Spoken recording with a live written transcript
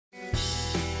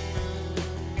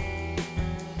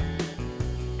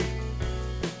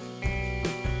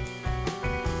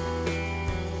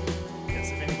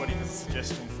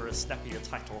snappier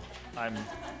title. I'm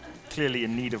clearly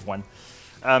in need of one.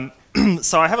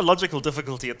 So I have a logical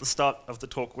difficulty at the start of the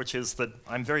talk, which is that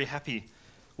I'm very happy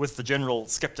with the general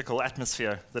skeptical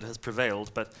atmosphere that has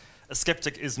prevailed, but a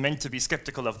skeptic is meant to be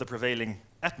skeptical of the prevailing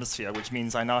atmosphere, which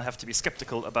means I now have to be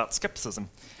skeptical about skepticism.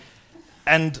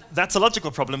 And that's a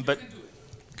logical problem, but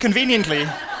conveniently,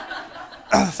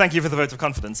 thank you for the vote of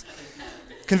confidence.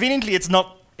 Conveniently, it's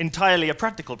not entirely a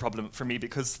practical problem for me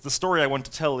because the story I want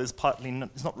to tell is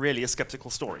is not really a skeptical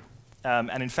story.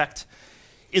 And in fact,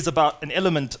 is about an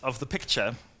element of the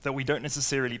picture that we don't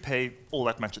necessarily pay all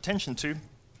that much attention to,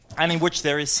 and in which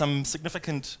there is some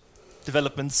significant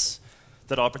developments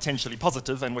that are potentially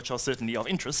positive and which are certainly of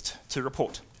interest to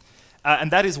report.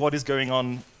 And that is what is going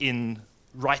on in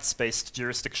rights-based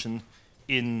jurisdiction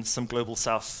in some Global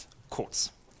South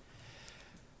courts.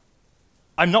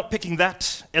 I'm not picking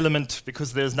that element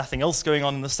because there's nothing else going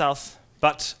on in the South,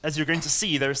 but as you're going to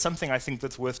see, there is something I think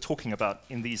that's worth talking about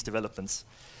in these developments.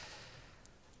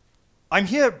 I'm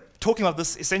here talking about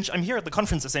this, I'm here at the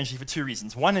conference essentially for two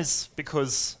reasons. One is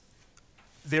because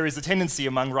there is a tendency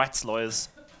among rights lawyers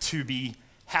to be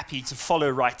happy to follow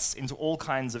rights into all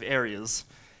kinds of areas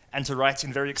and to write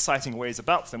in very exciting ways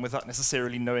about them without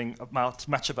necessarily knowing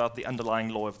much about the underlying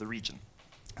law of the region.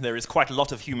 There is quite a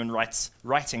lot of human rights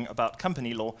writing about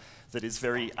company law that is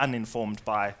very uninformed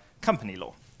by company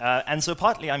law. And so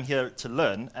partly I'm here to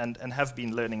learn and have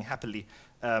been learning happily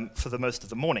for the most of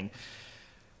the morning.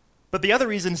 But the other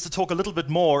reason is to talk a little bit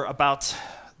more about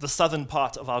the southern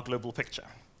part of our global picture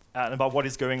and about what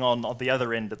is going on the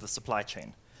other end of the supply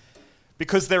chain.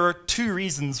 Because there are two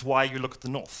reasons why you look at the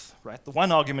north, right? The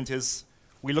one argument is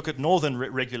we look at northern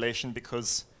regulation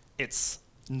because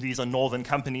these are northern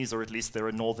companies, or at least there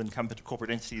are northern corporate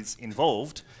entities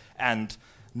involved, and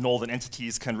northern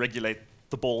entities can regulate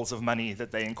the balls of money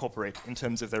that they incorporate in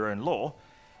terms of their own law.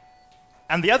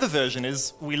 And the other version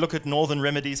is we look at northern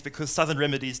remedies because southern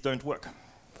remedies don't work,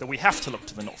 that we have to look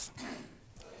to the north.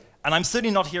 And I'm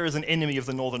certainly not here as an enemy of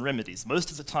the northern remedies.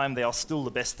 Most of the time, they are still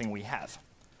the best thing we have.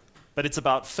 But it's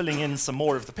about filling in some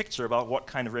more of the picture about what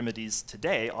kind of remedies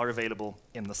today are available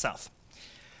in the South.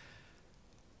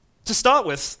 To start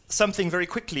with, something very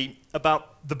quickly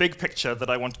about the big picture that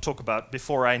I want to talk about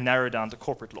before I narrow down to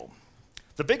corporate law.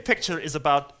 The big picture is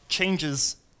about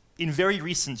changes in very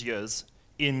recent years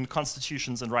in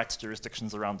constitutions and rights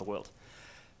jurisdictions around the world.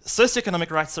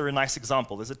 Socioeconomic rights are a nice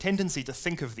example. There's a tendency to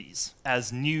think of these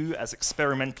as new, as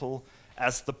experimental,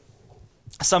 as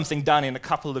something done in a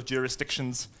couple of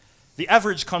jurisdictions. The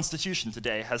average constitution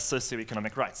today has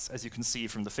socioeconomic rights, as you can see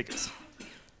from the figures.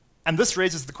 And this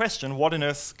raises the question, what on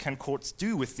earth can courts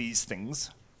do with these things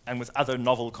and with other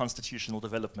novel constitutional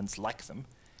developments like them?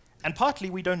 And partly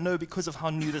we don't know because of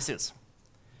how new this is.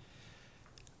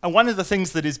 And one of the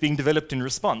things that is being developed in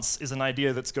response is an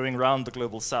idea that's going around the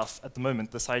Global South at the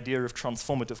moment, this idea of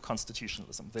transformative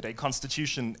constitutionalism, that a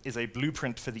constitution is a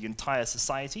blueprint for the entire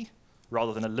society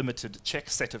rather than a limited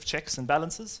set of checks and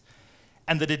balances,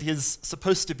 and that it is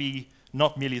supposed to be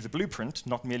not merely the blueprint,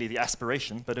 not merely the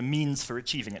aspiration, but a means for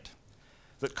achieving it.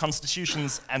 That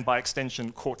constitutions, and by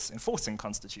extension courts enforcing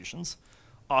constitutions,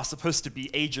 are supposed to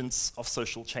be agents of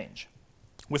social change,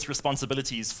 with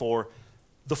responsibilities for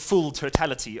the full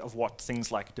totality of what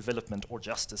things like development or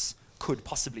justice could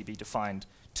possibly be defined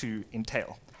to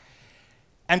entail.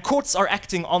 And courts are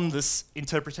acting on this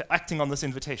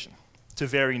invitation to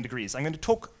varying degrees. I'm going to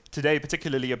talk today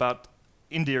particularly about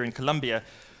India and Colombia,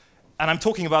 and I'm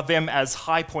talking about them as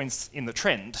high points in the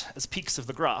trend, as peaks of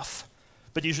the graph,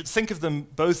 but you should think of them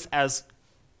both as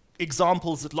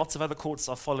examples that lots of other courts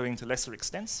are following to lesser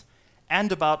extents,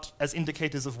 and as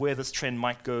indicators of where this trend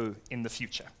might go in the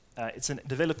future. It's a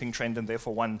developing trend and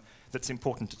therefore one that's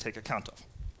important to take account of.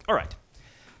 All right,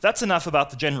 that's enough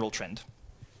about the general trend.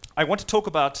 I want to talk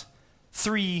about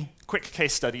three quick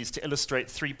case studies to illustrate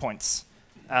 3 points,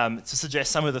 to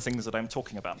suggest some of the things that I'm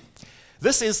talking about.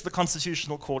 This is the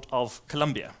Constitutional Court of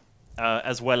Colombia,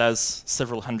 as well as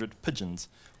several hundred pigeons,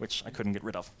 which I couldn't get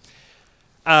rid of,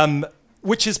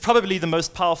 which is probably the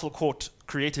most powerful court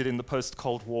created in the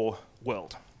post-Cold War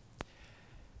world.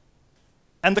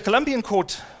 And the Colombian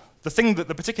court, the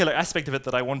particular aspect of it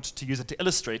that I want to use it to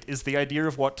illustrate is the idea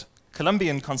of what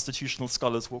Colombian constitutional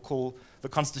scholars will call the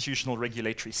constitutional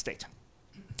regulatory state.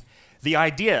 The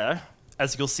idea,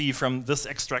 as you'll see from this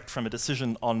extract from a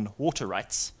decision on water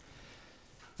rights,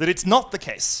 that it's not the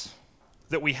case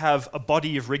that we have a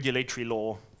body of regulatory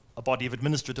law, a body of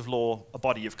administrative law, a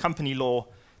body of company law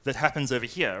that happens over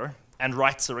here, and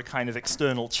rights are a kind of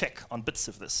external check on bits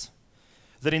of this.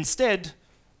 That instead,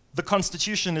 the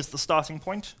Constitution is the starting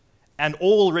point, and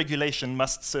all regulation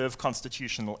must serve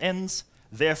constitutional ends,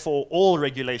 Therefore, all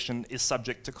regulation is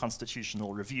subject to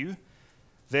constitutional review.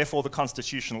 Therefore, the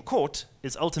Constitutional Court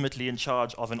is ultimately in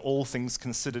charge of an all things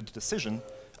considered decision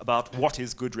about what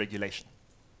is good regulation.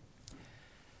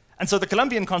 And so the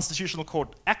Colombian Constitutional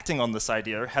Court, acting on this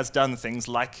idea, has done things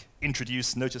like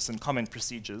introduce notice and comment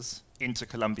procedures into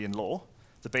Colombian law.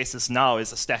 The basis now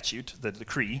is a statute, the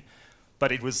decree,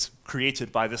 but it was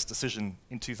created by this decision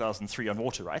in 2003 on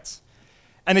water rights.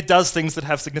 And it does things that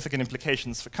have significant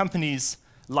implications for companies,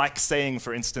 like saying,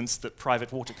 for instance, that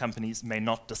private water companies may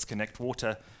not disconnect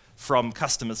water from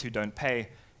customers who don't pay,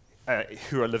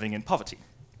 who are living in poverty.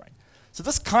 Right? So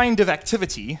this kind of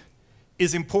activity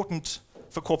is important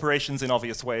for corporations in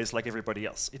obvious ways, like everybody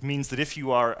else. It means that if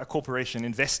you are a corporation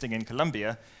investing in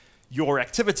Colombia, your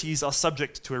activities are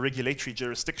subject to a regulatory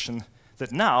jurisdiction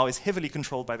that now is heavily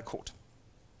controlled by the court.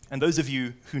 And those of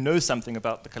you who know something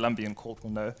about the Colombian court will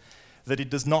know that it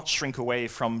does not shrink away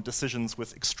from decisions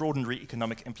with extraordinary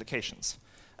economic implications.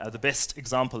 The best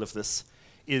example of this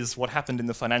is what happened in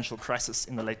the financial crisis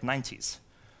in the late 90s,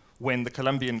 when the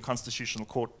Colombian Constitutional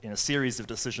Court, in a series of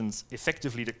decisions,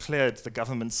 effectively declared the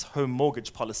government's home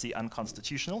mortgage policy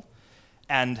unconstitutional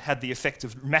and had the effect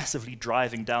of massively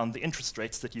driving down the interest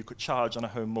rates that you could charge on a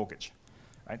home mortgage.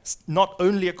 Right? It's not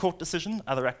only a court decision,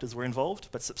 other actors were involved,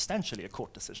 but substantially a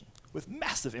court decision with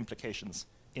massive implications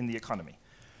in the economy.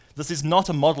 This is not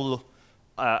a model,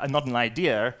 not an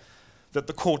idea that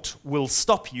the court will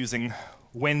stop using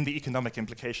when the economic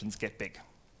implications get big.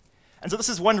 And so this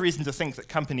is one reason to think that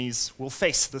companies will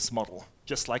face this model,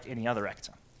 just like any other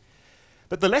actor.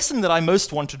 But the lesson that I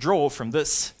most want to draw from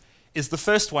this is the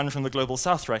first one from the Global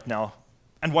South right now,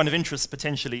 and one of interest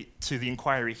potentially to the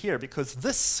inquiry here, because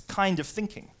this kind of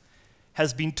thinking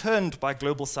has been turned by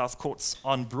Global South courts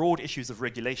on broad issues of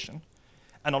regulation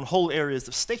and on whole areas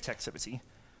of state activity,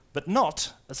 but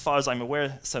not, as far as I'm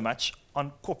aware, so much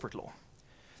on corporate law.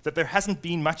 That there hasn't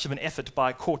been much of an effort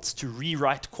by courts to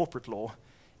rewrite corporate law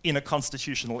in a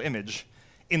constitutional image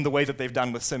in the way that they've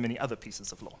done with so many other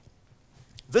pieces of law.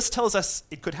 This tells us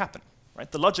it could happen, right?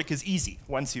 The logic is easy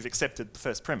once you've accepted the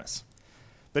first premise,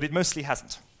 but it mostly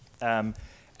hasn't.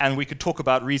 And we could talk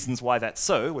about reasons why that's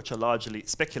so, which are largely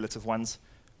speculative ones,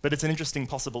 but it's an interesting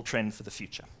possible trend for the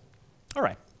future. All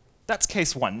right, that's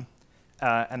case one,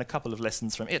 and a couple of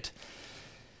lessons from it.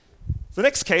 The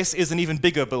next case is an even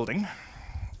bigger building.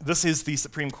 This is the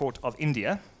Supreme Court of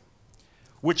India,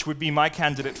 which would be my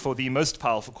candidate for the most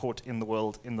powerful court in the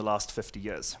world in the last 50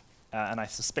 years. And I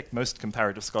suspect most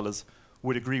comparative scholars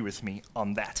would agree with me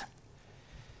on that.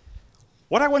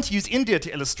 What I want to use India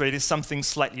to illustrate is something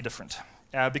slightly different,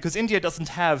 because India doesn't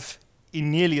have, in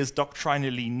nearly as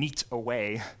doctrinally neat a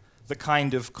way, the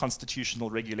kind of constitutional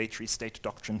regulatory state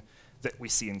doctrine that we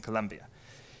see in Colombia.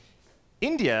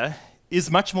 India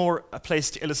is much more a place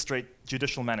to illustrate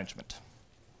judicial management.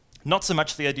 Not so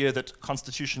much the idea that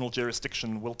constitutional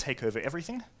jurisdiction will take over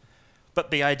everything, but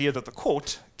the idea that the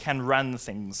court can run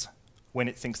things when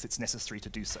it thinks it's necessary to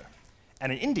do so.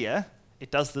 And in India, it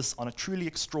does this on a truly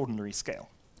extraordinary scale.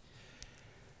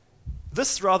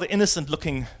 This rather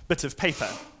innocent-looking bit of paper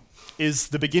is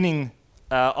the beginning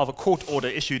of a court order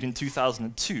issued in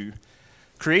 2002,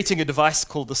 creating a device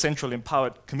called the Central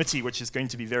Empowered Committee, which is going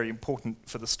to be very important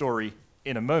for the story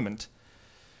in a moment.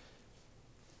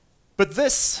 But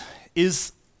this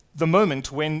is the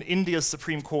moment when India's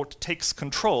Supreme Court takes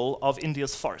control of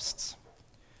India's forests,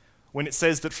 when it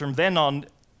says that from then on,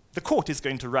 the court is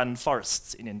going to run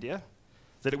forests in India,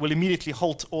 that it will immediately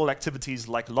halt all activities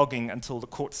like logging until the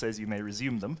court says you may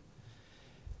resume them.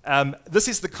 This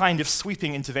is the kind of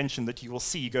sweeping intervention that you will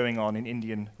see going on in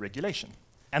Indian regulation.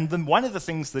 And then one of the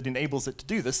things that enables it to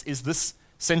do this is this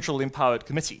Central Empowered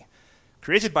Committee,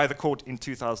 created by the court in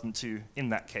 2002 in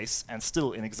that case, and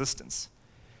still in existence.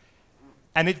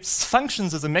 And it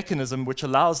functions as a mechanism which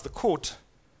allows the court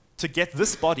to get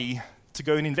this body to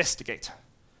go and investigate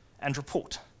and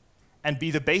report and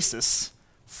be the basis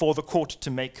for the court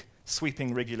to make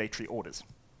sweeping regulatory orders.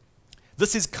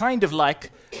 This is kind of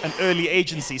like an early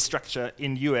agency structure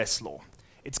in US law.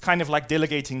 It's kind of like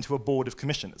delegating to a board of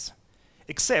commissioners,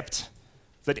 except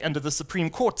that under the Supreme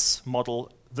Court's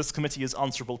model, this committee is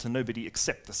answerable to nobody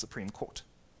except the Supreme Court,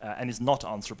 and is not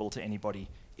answerable to anybody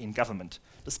in government,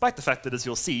 despite the fact that, as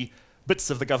you'll see, bits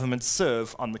of the government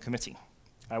serve on the committee.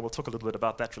 We'll talk a little bit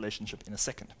about that relationship in a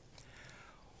second.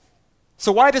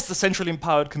 So why does the Central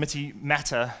Empowered Committee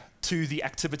matter to the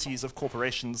activities of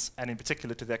corporations, and in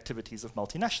particular to the activities of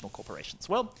multinational corporations?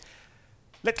 Well,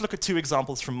 let's look at two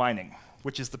examples from mining,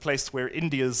 which is the place where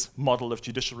India's model of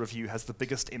judicial review has the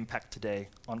biggest impact today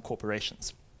on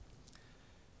corporations.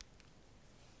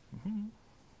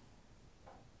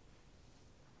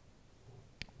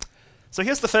 So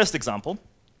here's the first example,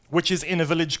 which is in a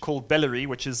village called Bellary,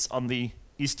 which is on the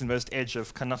easternmost edge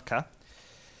of Karnataka.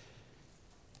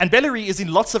 And Bellary is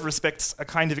in lots of respects a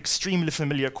kind of extremely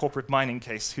familiar corporate mining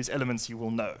case whose elements you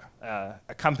will know.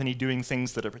 A company doing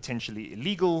things that are potentially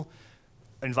illegal,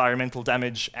 environmental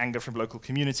damage, anger from local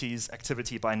communities,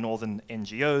 activity by northern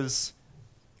NGOs,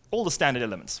 all the standard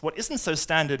elements. What isn't so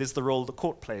standard is the role the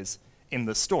court plays in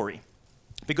this story,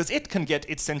 because it can get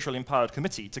its central empowered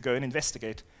committee to go and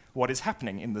investigate what is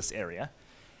happening in this area.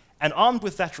 And armed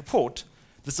with that report,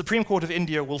 the Supreme Court of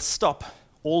India will stop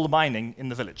all the mining in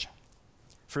the village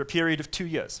for a period of 2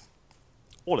 years,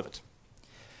 all of it.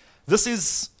 This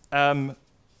is an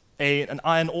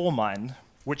iron ore mine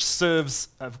which serves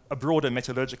a broader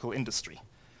metallurgical industry.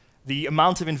 The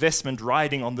amount of investment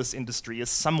riding on this industry is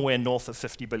somewhere north of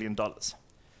 $50 billion.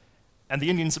 And the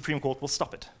Indian Supreme Court will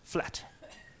stop it, flat,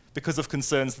 because of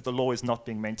concerns that the law is not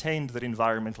being maintained, that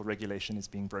environmental regulation is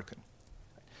being broken.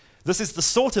 This is the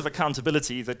sort of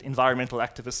accountability that environmental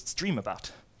activists dream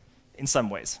about, in some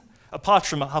ways. Apart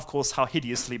from, of course, how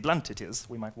hideously blunt it is,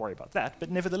 we might worry about that, but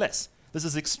nevertheless, this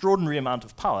is an extraordinary amount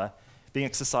of power being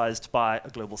exercised by a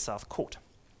Global South court.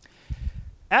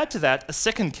 Add to that a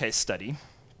second case study,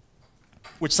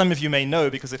 which some of you may know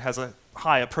because it has a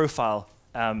higher profile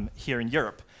here in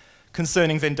Europe,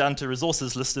 concerning Vedanta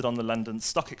Resources listed on the London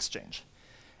Stock Exchange.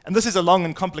 And this is a long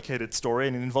and complicated story,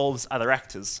 and it involves other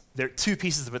actors. There are two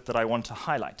pieces of it that I want to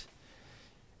highlight.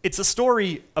 It's a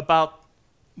story about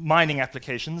mining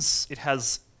applications. It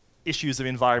has issues of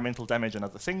environmental damage and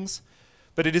other things,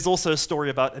 but it is also a story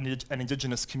about an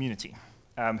indigenous community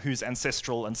whose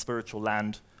ancestral and spiritual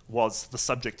land was the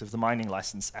subject of the mining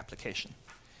license application.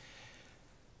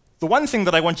 The one thing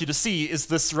that I want you to see is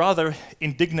this rather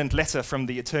indignant letter from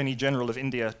the Attorney General of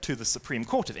India to the Supreme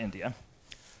Court of India.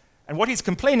 And what he's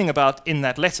complaining about in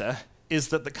that letter is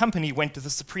that the company went to the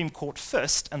Supreme Court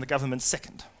first and the government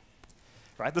second.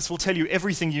 Right? This will tell you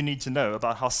everything you need to know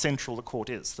about how central the court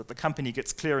is, that the company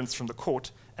gets clearance from the court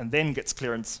and then gets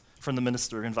clearance from the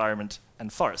Minister of Environment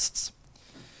and Forests.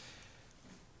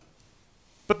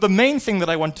 But the main thing that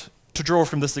I want to draw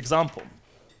from this example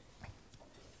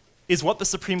is what the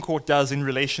Supreme Court does in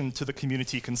relation to the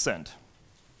community concerned.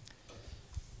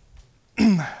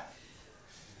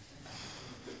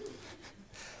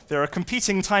 There are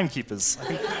competing timekeepers. I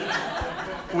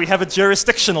think we have a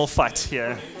jurisdictional fight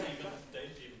here.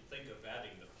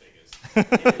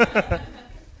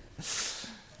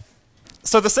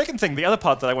 So the second thing, the other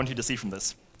part that I want you to see from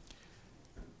this,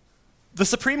 the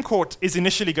Supreme Court is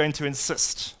initially going to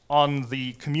insist on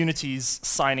the communities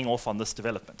signing off on this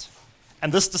development.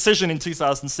 And this decision in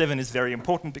 2007 is very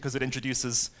important because it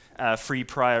introduces free,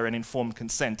 prior, and informed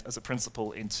consent as a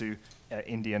principle into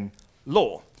Indian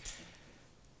law.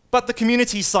 But the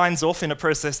community signs off in a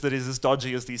process that is as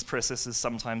dodgy as these processes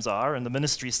sometimes are, and the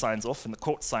ministry signs off, and the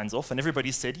court signs off, and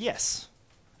everybody said yes.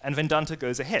 And Vedanta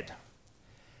goes ahead.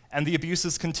 And the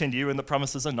abuses continue, and the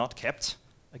promises are not kept.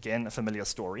 Again, a familiar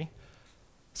story.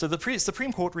 So the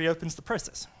Supreme Court reopens the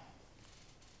process.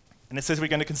 And it says we're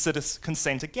going to consider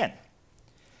consent again.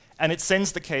 And it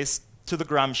sends the case to the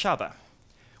Gram Sabha,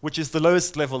 which is the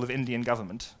lowest level of Indian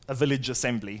government, a village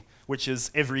assembly, which is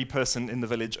every person in the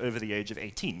village over the age of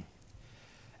 18.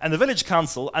 And the village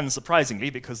council,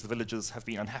 unsurprisingly, because the villagers have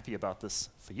been unhappy about this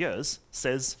for years,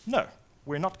 says, no,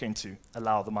 we're not going to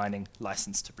allow the mining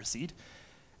license to proceed.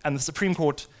 And the Supreme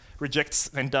Court rejects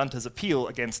Vedanta's appeal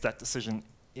against that decision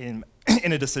in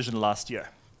a decision last year.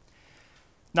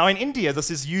 Now, in India,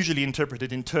 this is usually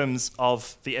interpreted in terms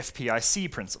of the FPIC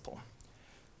principle.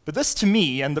 But this, to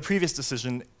me, and the previous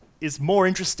decision, is more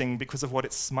interesting because of what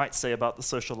it might say about the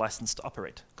social license to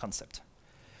operate concept.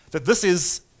 That this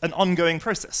is an ongoing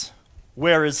process,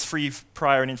 whereas free,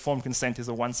 prior, and informed consent is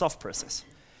a once-off process.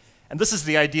 And this is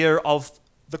the idea of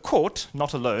the court,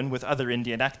 not alone, with other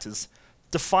Indian actors,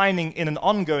 defining in an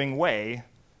ongoing way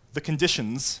the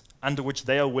conditions under which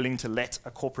they are willing to let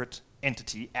a corporate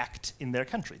entity act in their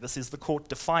country. This is the court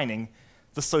defining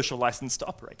the social license to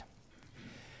operate.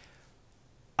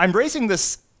 I'm raising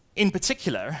this in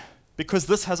particular because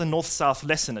this has a north-south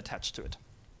lesson attached to it,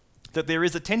 that there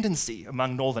is a tendency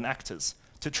among northern actors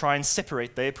to try and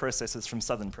separate their processes from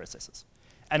southern processes.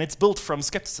 And it's built from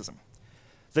skepticism,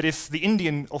 that if the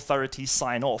Indian authorities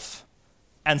sign off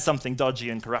and something dodgy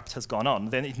and corrupt has gone on,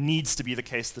 then it needs to be the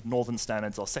case that northern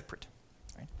standards are separate.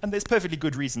 Right? And there's perfectly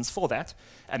good reasons for that,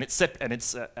 and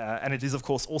it is, of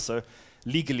course, also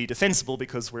legally defensible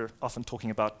because we're often talking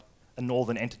about a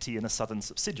northern entity and a southern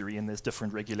subsidiary, and there's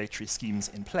different regulatory schemes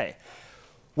in play.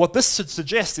 What this should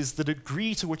suggest is the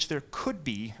degree to which there could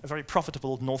be a very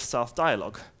profitable north-south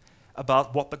dialogue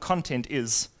about what the content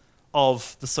is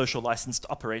of the social license to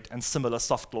operate and similar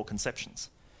soft law conceptions.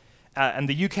 And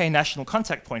the UK National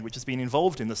Contact Point, which has been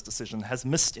involved in this decision, has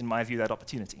missed, in my view, that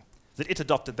opportunity. That it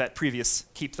adopted that previous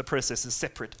keep the processes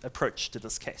separate approach to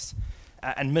this case,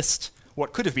 and missed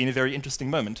what could have been a very interesting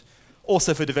moment,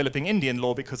 also for developing Indian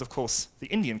law, because, of course, the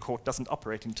Indian court doesn't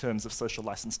operate in terms of social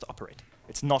license to operate.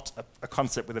 It's not a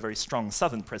concept with a very strong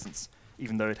southern presence,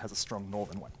 even though it has a strong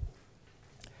northern one.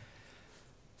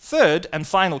 Third and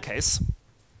final case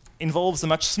involves a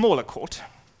much smaller court,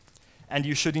 and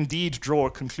you should indeed draw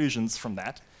conclusions from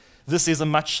that. This is a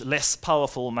much less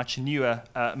powerful, much newer,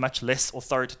 much less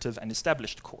authoritative and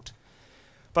established court.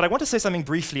 But I want to say something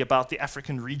briefly about the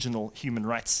African regional human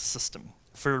rights system,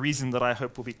 for a reason that I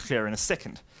hope will be clear in a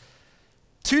second.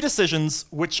 Two decisions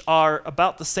which are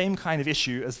about the same kind of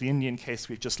issue as the Indian case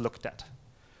we've just looked at.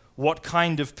 What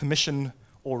kind of permission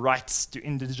or rights do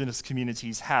indigenous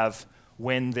communities have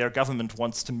when their government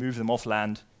wants to move them off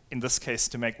land, in this case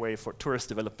to make way for tourist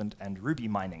development and ruby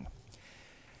mining?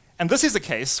 And this is a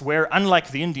case where,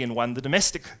 unlike the Indian one, the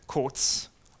domestic courts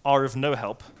are of no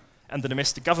help, and the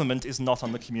domestic government is not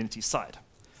on the community side.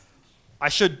 I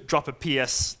should drop a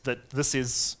PS that this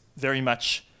is very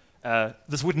much,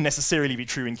 this wouldn't necessarily be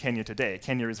true in Kenya today.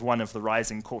 Kenya is one of the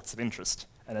rising courts of interest,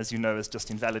 and as you know, has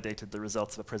just invalidated the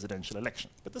results of a presidential election.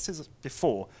 But this is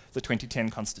before the 2010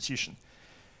 constitution.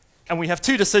 And we have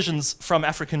two decisions from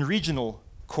African regional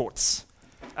courts,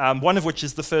 one of which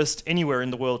is the first anywhere in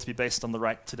the world to be based on the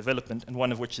right to development, and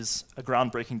one of which is a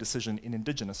groundbreaking decision in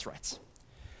indigenous rights.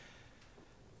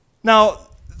 Now,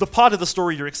 the part of the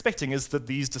story you're expecting is that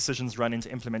these decisions run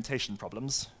into implementation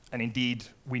problems, and indeed,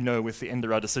 we know with the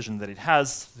Indira decision that it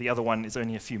has. The other one is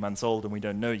only a few months old, and we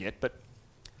don't know yet. But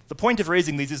the point of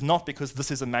raising these is not because this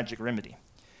is a magic remedy.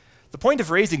 The point of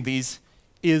raising these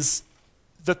is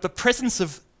that the presence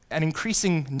of an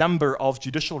increasing number of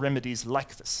judicial remedies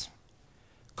like this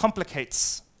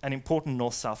complicates an important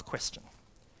north-south question.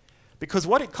 Because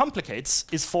what it complicates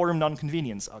is forum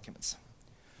non-convenience arguments.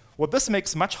 What this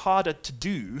makes much harder to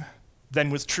do than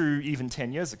was true even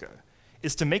 10 years ago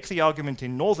is to make the argument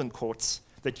in northern courts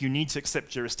that you need to accept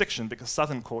jurisdiction because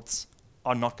southern courts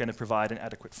are not going to provide an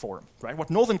adequate forum. Right? What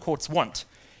northern courts want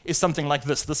is something like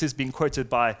this. This is being quoted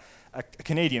by a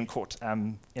Canadian court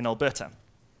in Alberta.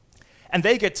 And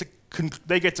they get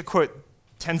to quote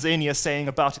Tanzania saying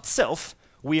about itself,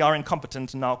 we are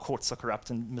incompetent and our courts are corrupt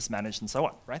and mismanaged and so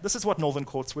on. Right? This is what northern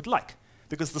courts would like,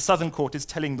 because the southern court is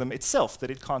telling them itself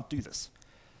that it can't do this.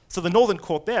 So the northern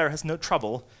court there has no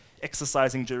trouble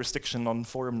exercising jurisdiction on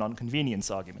forum non-convenience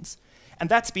arguments. And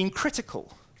that's been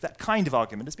critical. That kind of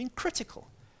argument has been critical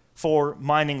for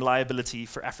mining liability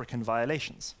for African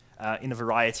violations in a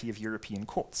variety of European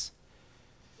courts.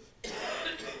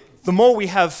 The more we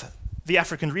have the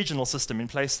African regional system in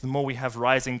place, the more we have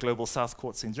rising global south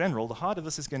courts in general, the harder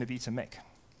this is going to be to make.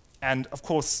 And of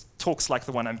course, talks like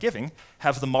the one I'm giving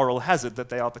have the moral hazard that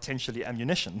they are potentially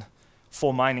ammunition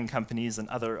for mining companies and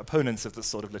other opponents of this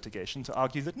sort of litigation to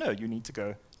argue that no, you need to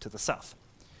go to the south.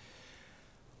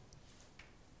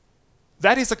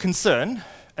 That is a concern,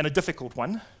 and a difficult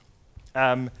one,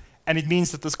 and it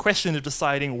means that this question of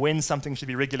deciding when something should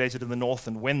be regulated in the north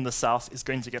and when the south is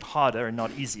going to get harder and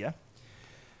not easier.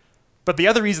 But the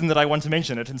other reason that I want to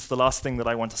mention it, and it's the last thing that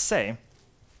I want to say,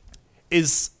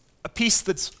 is a piece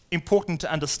that's important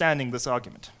to understanding this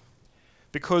argument.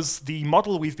 Because the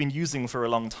model we've been using for a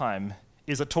long time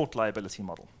is a tort liability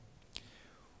model.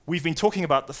 We've been talking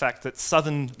about the fact that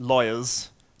southern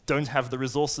lawyers don't have the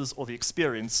resources or the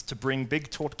experience to bring big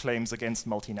tort claims against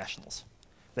multinationals.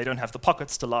 They don't have the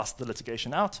pockets to last the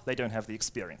litigation out. They don't have the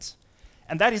experience.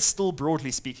 And that is still,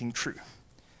 broadly speaking, true.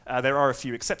 There are a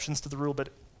few exceptions to the rule, but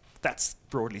that's,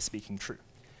 broadly speaking, true.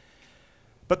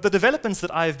 But the developments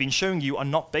that I have been showing you are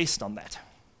not based on that.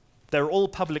 They're all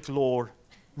public law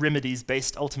remedies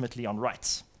based ultimately on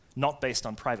rights, not based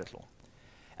on private law.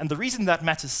 And the reason that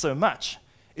matters so much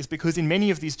is because in many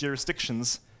of these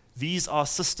jurisdictions, these are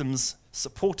systems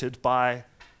supported by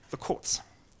the courts.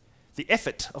 The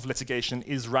effort of litigation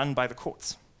is run by the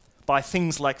courts, by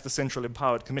things like the Central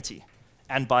Empowered Committee,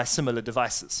 and by similar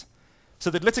devices, so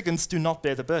that litigants do not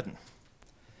bear the burden.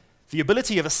 The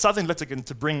ability of a southern litigant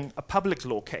to bring a public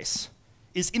law case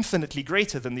is infinitely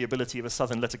greater than the ability of a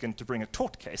southern litigant to bring a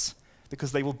tort case,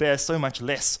 because they will bear so much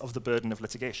less of the burden of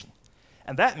litigation.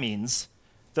 And that means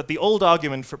that the old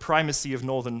argument for primacy of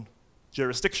northern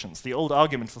jurisdictions, the old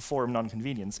argument for forum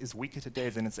non-convenience, is weaker today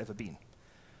than it's ever been,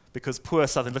 because poor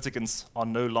southern litigants are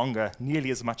no longer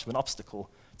nearly as much of an obstacle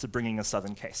to bringing a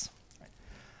southern case.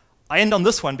 I end on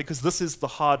this one because this is the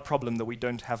hard problem that we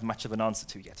don't have much of an answer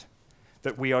to yet,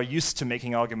 that we are used to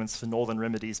making arguments for northern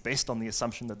remedies based on the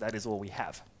assumption that that is all we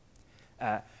have.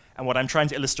 And what I'm trying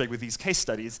to illustrate with these case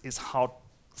studies is how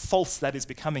false that is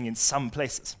becoming in some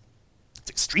places. It's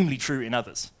extremely true in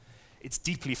others. It's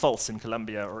deeply false in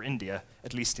Colombia or India,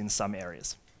 at least in some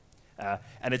areas.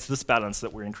 And it's this balance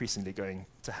that we're increasingly going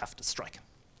to have to strike.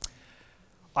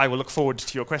 I will look forward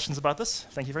to your questions about this.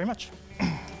 Thank you very much.